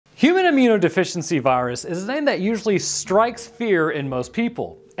Human immunodeficiency virus is a name that usually strikes fear in most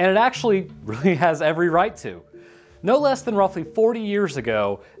people, and it actually really has every right to. No less than roughly 40 years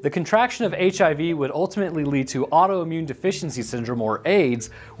ago, the contraction of HIV would ultimately lead to autoimmune deficiency syndrome, or AIDS,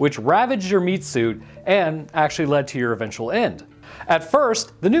 which ravaged your meat suit and actually led to your eventual end. At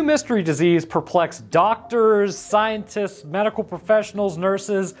first, the new mystery disease perplexed doctors, scientists, medical professionals,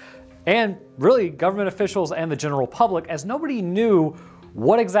 nurses, and really government officials and the general public, as nobody knew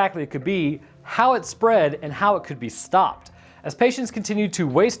what exactly it could be, how it spread, and how it could be stopped. As patients continued to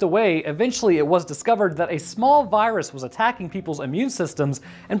waste away, eventually it was discovered that a small virus was attacking people's immune systems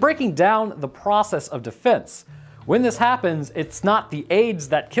and breaking down the process of defense. When this happens, it's not the AIDS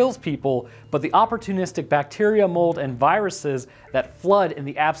that kills people, but the opportunistic bacteria, mold, and viruses that flood in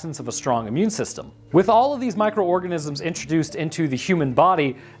the absence of a strong immune system. With all of these microorganisms introduced into the human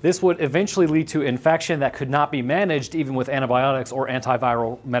body, this would eventually lead to infection that could not be managed even with antibiotics or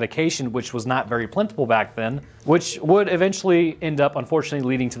antiviral medication, which was not very plentiful back then, which would eventually end up unfortunately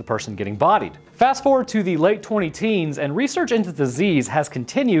leading to the person getting bodied. Fast forward to the late 2010s, and research into the disease has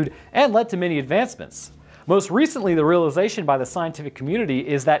continued and led to many advancements. Most recently, the realization by the scientific community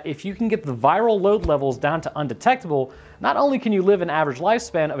is that if you can get the viral load levels down to undetectable, not only can you live an average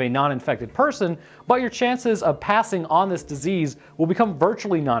lifespan of a non-infected person, but your chances of passing on this disease will become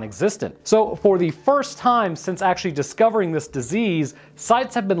virtually non-existent. So for the first time since actually discovering this disease,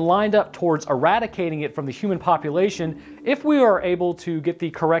 sites have been lined up towards eradicating it from the human population if we are able to get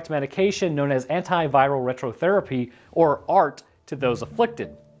the correct medication known as antiviral retrotherapy, or ART, to those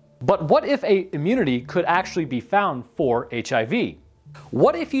afflicted. But what if an immunity could actually be found for HIV?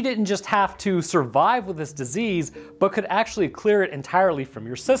 What if you didn't just have to survive with this disease, but could actually clear it entirely from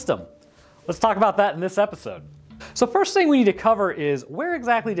your system? Let's talk about that in this episode. So first thing we need to cover is, where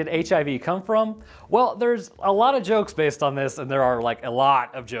exactly did HIV come from? Well, there's a lot of jokes based on this, and there are like a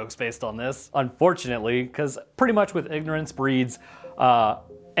lot of jokes based on this, unfortunately, because pretty much with ignorance breeds an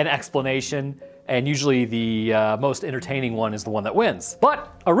explanation. And usually the most entertaining one is the one that wins.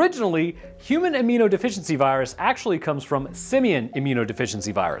 But originally, human immunodeficiency virus actually comes from simian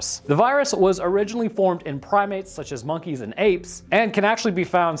immunodeficiency virus. The virus was originally formed in primates such as monkeys and apes, and can actually be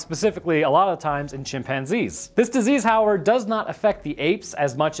found specifically a lot of times in chimpanzees. This disease, however, does not affect the apes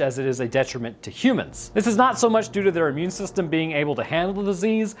as much as it is a detriment to humans. This is not so much due to their immune system being able to handle the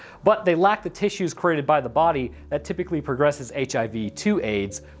disease, but they lack the tissues created by the body that typically progresses HIV to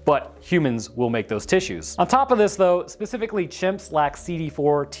AIDS, but humans will make those tissues. On top of this though, specifically chimps lack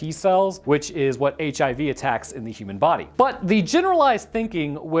CD4 T cells, which is what HIV attacks in the human body. But the generalized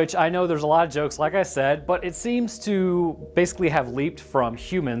thinking, which I know there's a lot of jokes like I said, but it seems to basically have leaped from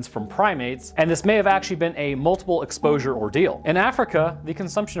humans, from primates, and this may have actually been a multiple exposure ordeal. In Africa, the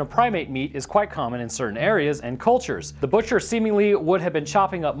consumption of primate meat is quite common in certain areas and cultures. The butcher seemingly would have been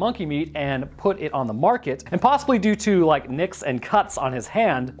chopping up monkey meat and put it on the market, and possibly due to like nicks and cuts on his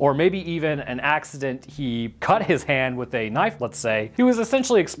hand, or maybe even an accident, he cut his hand with a knife, let's say, he was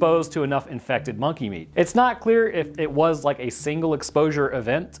essentially exposed to enough infected monkey meat. It's not clear if it was like a single exposure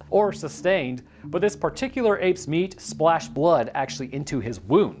event or sustained, but this particular ape's meat splashed blood actually into his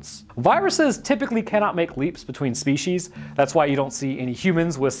wounds. Viruses typically cannot make leaps between species. That's why you don't see any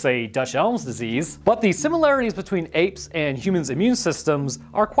humans with, say, Dutch Elm's disease. But the similarities between apes and humans' immune systems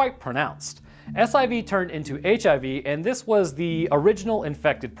are quite pronounced. SIV turned into HIV, and this was the original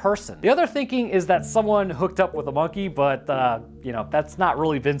infected person. The other thinking is that someone hooked up with a monkey, but that's not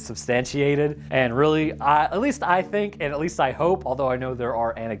really been substantiated. And really, at least I think, and at least I hope, although I know there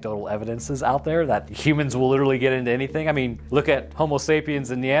are anecdotal evidences out there that humans will literally get into anything. I mean, look at Homo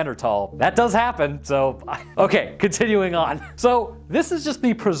sapiens and Neanderthal. That does happen, so okay, continuing on. So this is just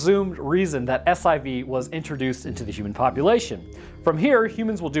the presumed reason that SIV was introduced into the human population. From here,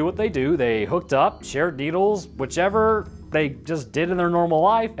 humans will do what they do. They hooked up, shared needles, whichever they just did in their normal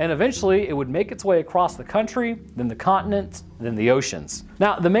life, and eventually it would make its way across the country, then the continent, then the oceans.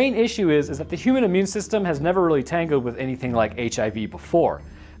 Now, the main issue is that the human immune system has never really tangled with anything like HIV before.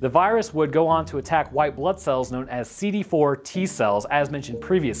 The virus would go on to attack white blood cells known as CD4 T cells, as mentioned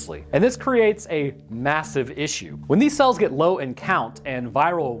previously. And this creates a massive issue. When these cells get low in count, and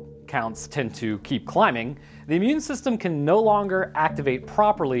viral counts tend to keep climbing, the immune system can no longer activate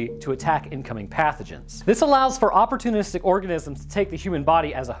properly to attack incoming pathogens. This allows for opportunistic organisms to take the human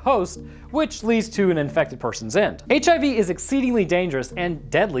body as a host, which leads to an infected person's end. HIV is exceedingly dangerous and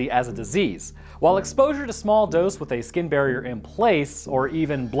deadly as a disease. While exposure to small dose with a skin barrier in place, or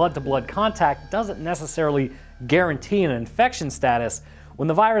even blood-to-blood contact, doesn't necessarily guarantee an infection status, When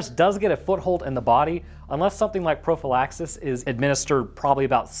the virus does get a foothold in the body, unless something like prophylaxis is administered probably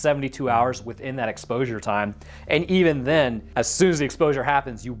about 72 hours within that exposure time, and even then, as soon as the exposure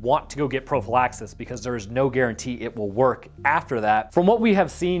happens, you want to go get prophylaxis because there is no guarantee it will work after that. From what we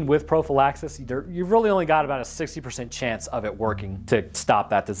have seen with prophylaxis, you've really only got about a 60% chance of it working to stop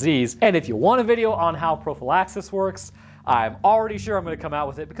that disease. And if you want a video on how prophylaxis works, I'm already sure I'm going to come out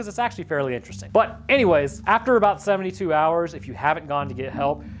with it because it's actually fairly interesting. But anyways, after about 72 hours, if you haven't gone to get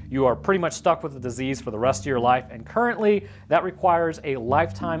help, you are pretty much stuck with the disease for the rest of your life, and currently that requires a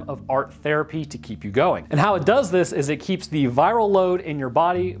lifetime of ART therapy to keep you going. And how it does this is it keeps the viral load in your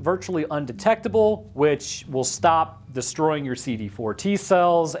body virtually undetectable, which will stop destroying your CD4 T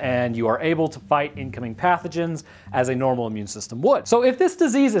cells, and you are able to fight incoming pathogens as a normal immune system would. So if this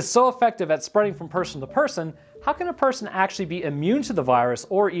disease is so effective at spreading from person to person, how can a person actually be immune to the virus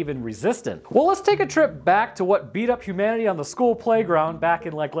or even resistant? Well, let's take a trip back to what beat up humanity on the school playground back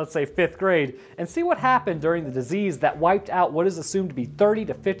in, like, let's say 5th grade, and see what happened during the disease that wiped out what is assumed to be 30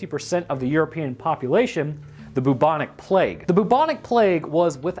 to 50% of the European population, the Bubonic Plague. The Bubonic Plague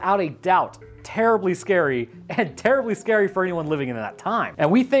was without a doubt terribly scary, and terribly scary for anyone living in that time. And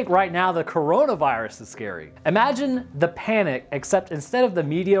we think right now the coronavirus is scary. Imagine the panic, except instead of the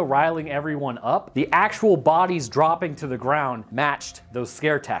media riling everyone up, the actual bodies dropping to the ground matched those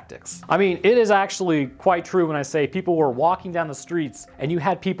scare tactics. I mean, it is actually quite true when I say people were walking down the streets and you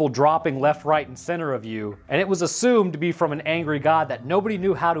had people dropping left, right, and center of you, and it was assumed to be from an angry god that nobody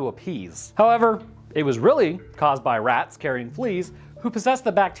knew how to appease. However, it was really caused by rats carrying fleas who possessed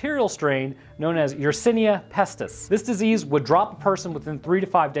the bacterial strain known as Yersinia pestis. This disease would drop a person within 3 to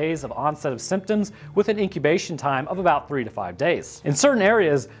 5 days of onset of symptoms with an incubation time of about 3 to 5 days. In certain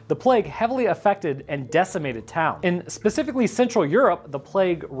areas, the plague heavily affected and decimated towns. In specifically Central Europe, the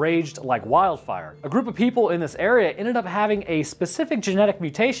plague raged like wildfire. A group of people in this area ended up having a specific genetic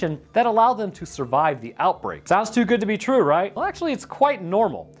mutation that allowed them to survive the outbreak. Sounds too good to be true, right? Well, actually, it's quite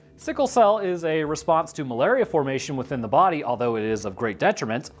normal. Sickle cell is a response to malaria formation within the body, although it is of great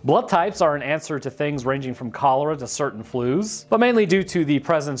detriment. Blood types are an answer to things ranging from cholera to certain flus, but mainly due to the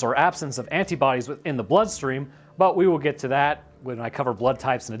presence or absence of antibodies within the bloodstream, but we will get to that when I cover blood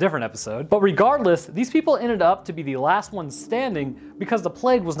types in a different episode. But regardless, these people ended up to be the last ones standing because the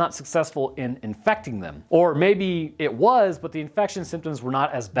plague was not successful in infecting them. Or maybe it was, but the infection symptoms were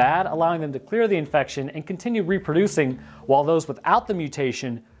not as bad, allowing them to clear the infection and continue reproducing, while those without the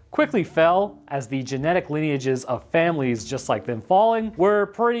mutation quickly fell as the genetic lineages of families just like them falling were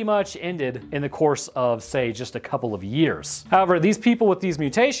pretty much ended in the course of, say, just a couple of years. However, these people with these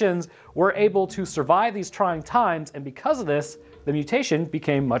mutations were able to survive these trying times, and because of this, the mutation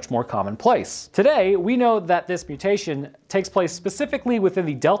became much more commonplace. Today, we know that this mutation takes place specifically within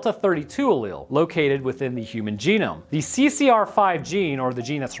the delta 32 allele located within the human genome. The CCR5 gene, or the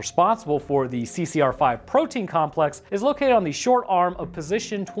gene that's responsible for the CCR5 protein complex, is located on the short arm of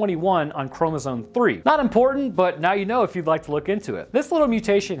position 21 on chromosome 3. Not important, but now you know if you'd like to look into it. This little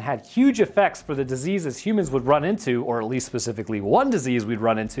mutation had huge effects for the diseases humans would run into, or at least specifically one disease we'd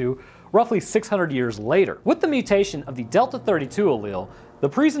run into, roughly 600 years later. With the mutation of the delta 32 allele, the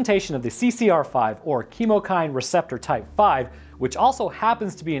presentation of the CCR5, or chemokine receptor type 5, which also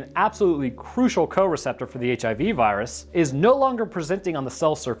happens to be an absolutely crucial co-receptor for the HIV virus, is no longer presenting on the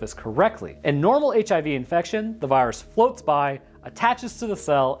cell surface correctly. In normal HIV infection, the virus floats by, attaches to the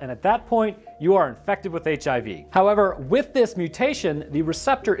cell, and at that point, you are infected with HIV. However, with this mutation, the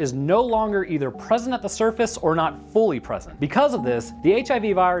receptor is no longer either present at the surface or not fully present. Because of this, the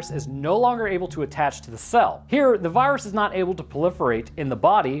HIV virus is no longer able to attach to the cell. Here, the virus is not able to proliferate in the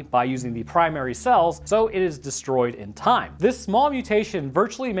body by using the primary cells, so it is destroyed in time. This small mutation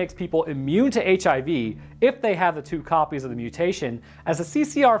virtually makes people immune to HIV if they have the 2 copies of the mutation, as the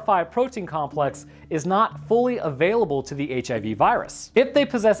CCR5 protein complex is not fully available to the HIV virus. If they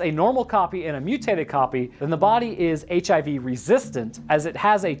possess a normal copy and a mutated copy, then the body is HIV resistant, as it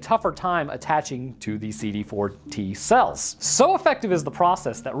has a tougher time attaching to the CD4 T cells. So effective is the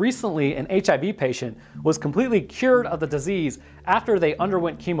process that recently an HIV patient was completely cured of the disease after they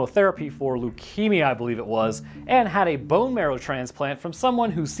underwent chemotherapy for leukemia, I believe it was, and had a bone marrow transplant from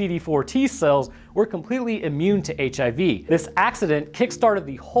someone whose CD4 T cells were completely immune to HIV. This accident kickstarted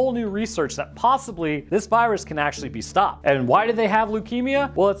the whole new research that possibly this virus can actually be stopped. And why did they have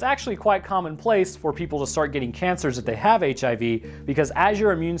leukemia? Well, it's actually quite commonplace for people to start getting cancers if they have HIV, because as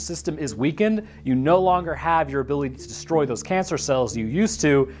your immune system is weakened, you no longer have your ability to destroy those cancer cells you used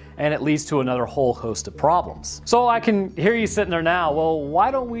to, and it leads to another whole host of problems. So I can hear you sitting there now, well, why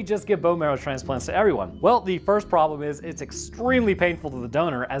don't we just give bone marrow transplants to everyone? Well, the first problem is it's extremely painful to the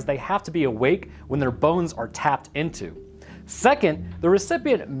donor, as they have to be awake when their bones are tapped into. Second, the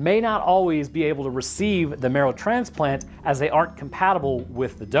recipient may not always be able to receive the marrow transplant as they aren't compatible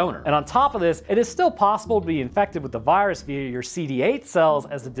with the donor. And on top of this, it is still possible to be infected with the virus via your CD8 cells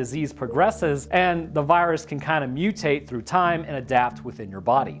as the disease progresses, and the virus can kind of mutate through time and adapt within your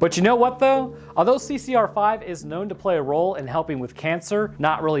body. But you know what though? Although CCR5 is known to play a role in helping with cancer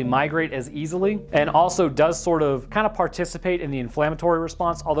not really migrate as easily, and also does sort of kind of participate in the inflammatory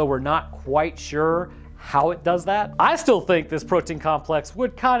response, although we're not quite sure how it does that, I still think this protein complex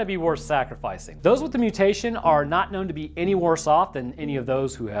would kind of be worth sacrificing. Those with the mutation are not known to be any worse off than any of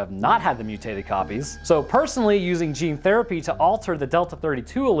those who have not had the mutated copies. So personally, using gene therapy to alter the Delta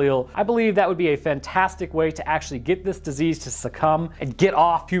 32 allele, I believe that would be a fantastic way to actually get this disease to succumb and get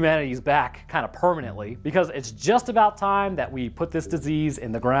off humanity's back kind of permanently, because it's just about time that we put this disease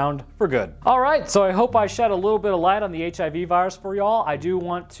in the ground for good. All right, so I hope I shed a little bit of light on the HIV virus for y'all. I do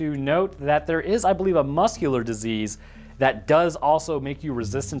want to note that there is, I believe, a muscular disease that does also make you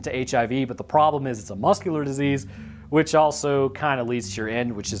resistant to HIV, but the problem is it's a muscular disease, which also kind of leads to your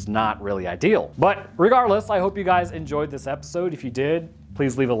end, which is not really ideal. But regardless, I hope you guys enjoyed this episode. If you did,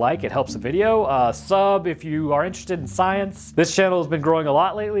 please leave a like, it helps the video. Sub if you are interested in science. This channel has been growing a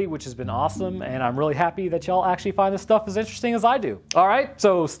lot lately, which has been awesome, and I'm really happy that y'all actually find this stuff as interesting as I do. All right,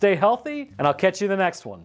 so stay healthy, and I'll catch you in the next one.